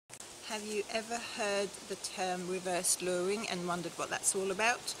Have you ever heard the term reverse luring and wondered what that's all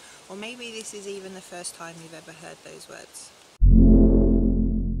about? Or maybe this is even the first time you've ever heard those words.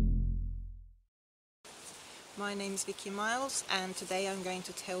 My name's Vicky Miles, and today I'm going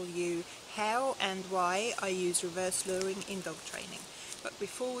to tell you how and why I use reverse luring in dog training. But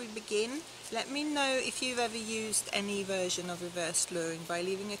before we begin, let me know if you've ever used any version of reverse luring by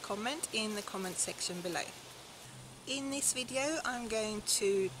leaving a comment in the comment section below. In this video I'm going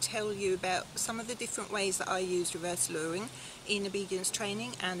to tell you about some of the different ways that I use reverse luring in obedience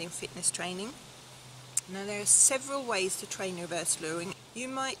training and in fitness training. Now, there are several ways to train reverse luring. You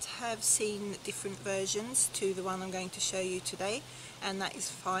might have seen different versions to the one I'm going to show you today, and that is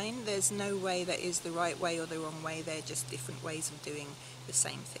fine. There's no way that is the right way or the wrong way, they're just different ways of doing the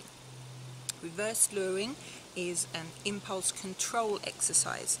same thing. Reverse luring is an impulse control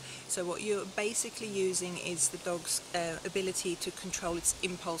exercise. So what you're basically using is the dog's ability to control its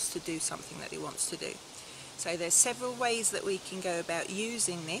impulse to do something that it wants to do. So there's several ways that we can go about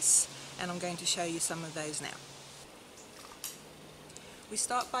using this, and I'm going to show you some of those now. We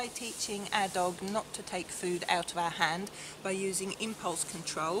start by teaching our dog not to take food out of our hand by using impulse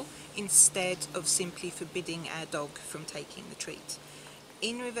control instead of simply forbidding our dog from taking the treat.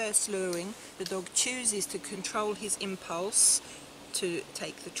 In reverse luring, the dog chooses to control his impulse to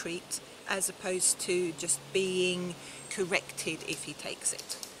take the treat as opposed to just being corrected if he takes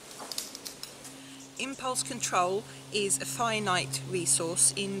it. Impulse control is a finite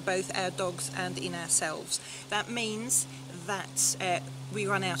resource in both our dogs and in ourselves. That means that we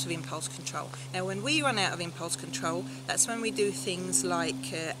run out of impulse control. Now, when we run out of impulse control, that's when we do things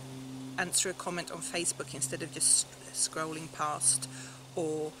like answer a comment on Facebook instead of just scrolling past,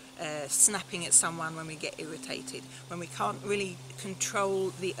 or snapping at someone when we get irritated, when we can't really control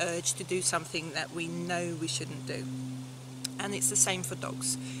the urge to do something that we know we shouldn't do. And it's the same for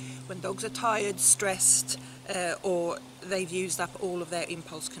dogs. When dogs are tired, stressed, or they've used up all of their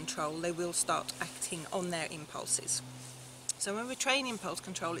impulse control, they will start acting on their impulses. So when we train impulse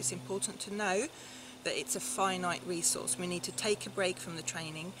control, it's important to know that it's a finite resource. We need to take a break from the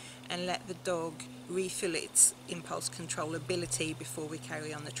training and let the dog refill its impulse control ability before we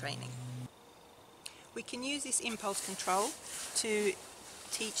carry on the training. We can use this impulse control to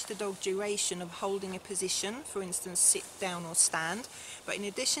teach the dog duration of holding a position, for instance sit down or stand, but in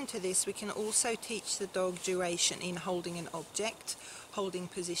addition to this we can also teach the dog duration in holding an object, holding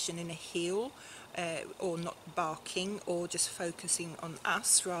position in a heel, or not barking, or just focusing on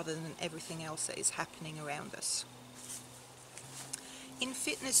us rather than everything else that is happening around us. In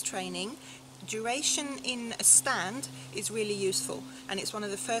fitness training, duration in a stand is really useful, and it's one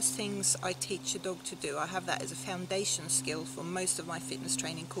of the first things I teach a dog to do. I have that as a foundation skill for most of my fitness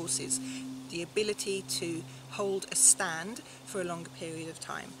training courses, the ability to hold a stand for a longer period of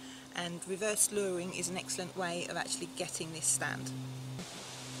time, and reverse luring is an excellent way of actually getting this stand.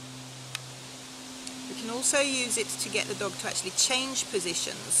 We can also use it to get the dog to actually change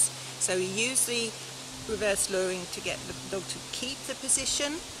positions. So we use the reverse luring to get the dog to keep the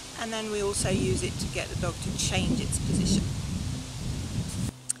position, and then we also use it to get the dog to change its position.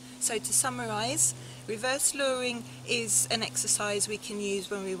 So to summarise, reverse luring is an exercise we can use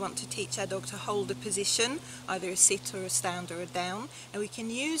when we want to teach our dog to hold a position, either a sit or a stand or a down, and we can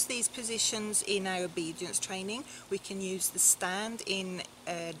use these positions in our obedience training. We can use the stand in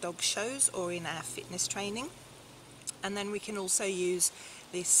dog shows or in our fitness training, and then we can also use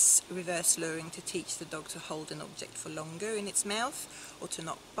this reverse luring to teach the dog to hold an object for longer in its mouth, or to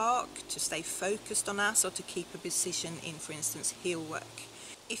not bark, to stay focused on us, or to keep a position in, for instance, heel work.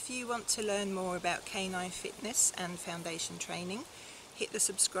 If you want to learn more about canine fitness and foundation training, hit the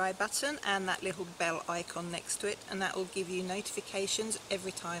subscribe button and that little bell icon next to it, and that will give you notifications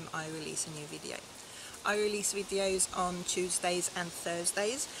every time I release a new video. I release videos on Tuesdays and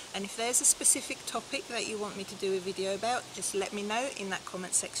Thursdays, and if there's a specific topic that you want me to do a video about, just let me know in that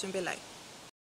comment section below.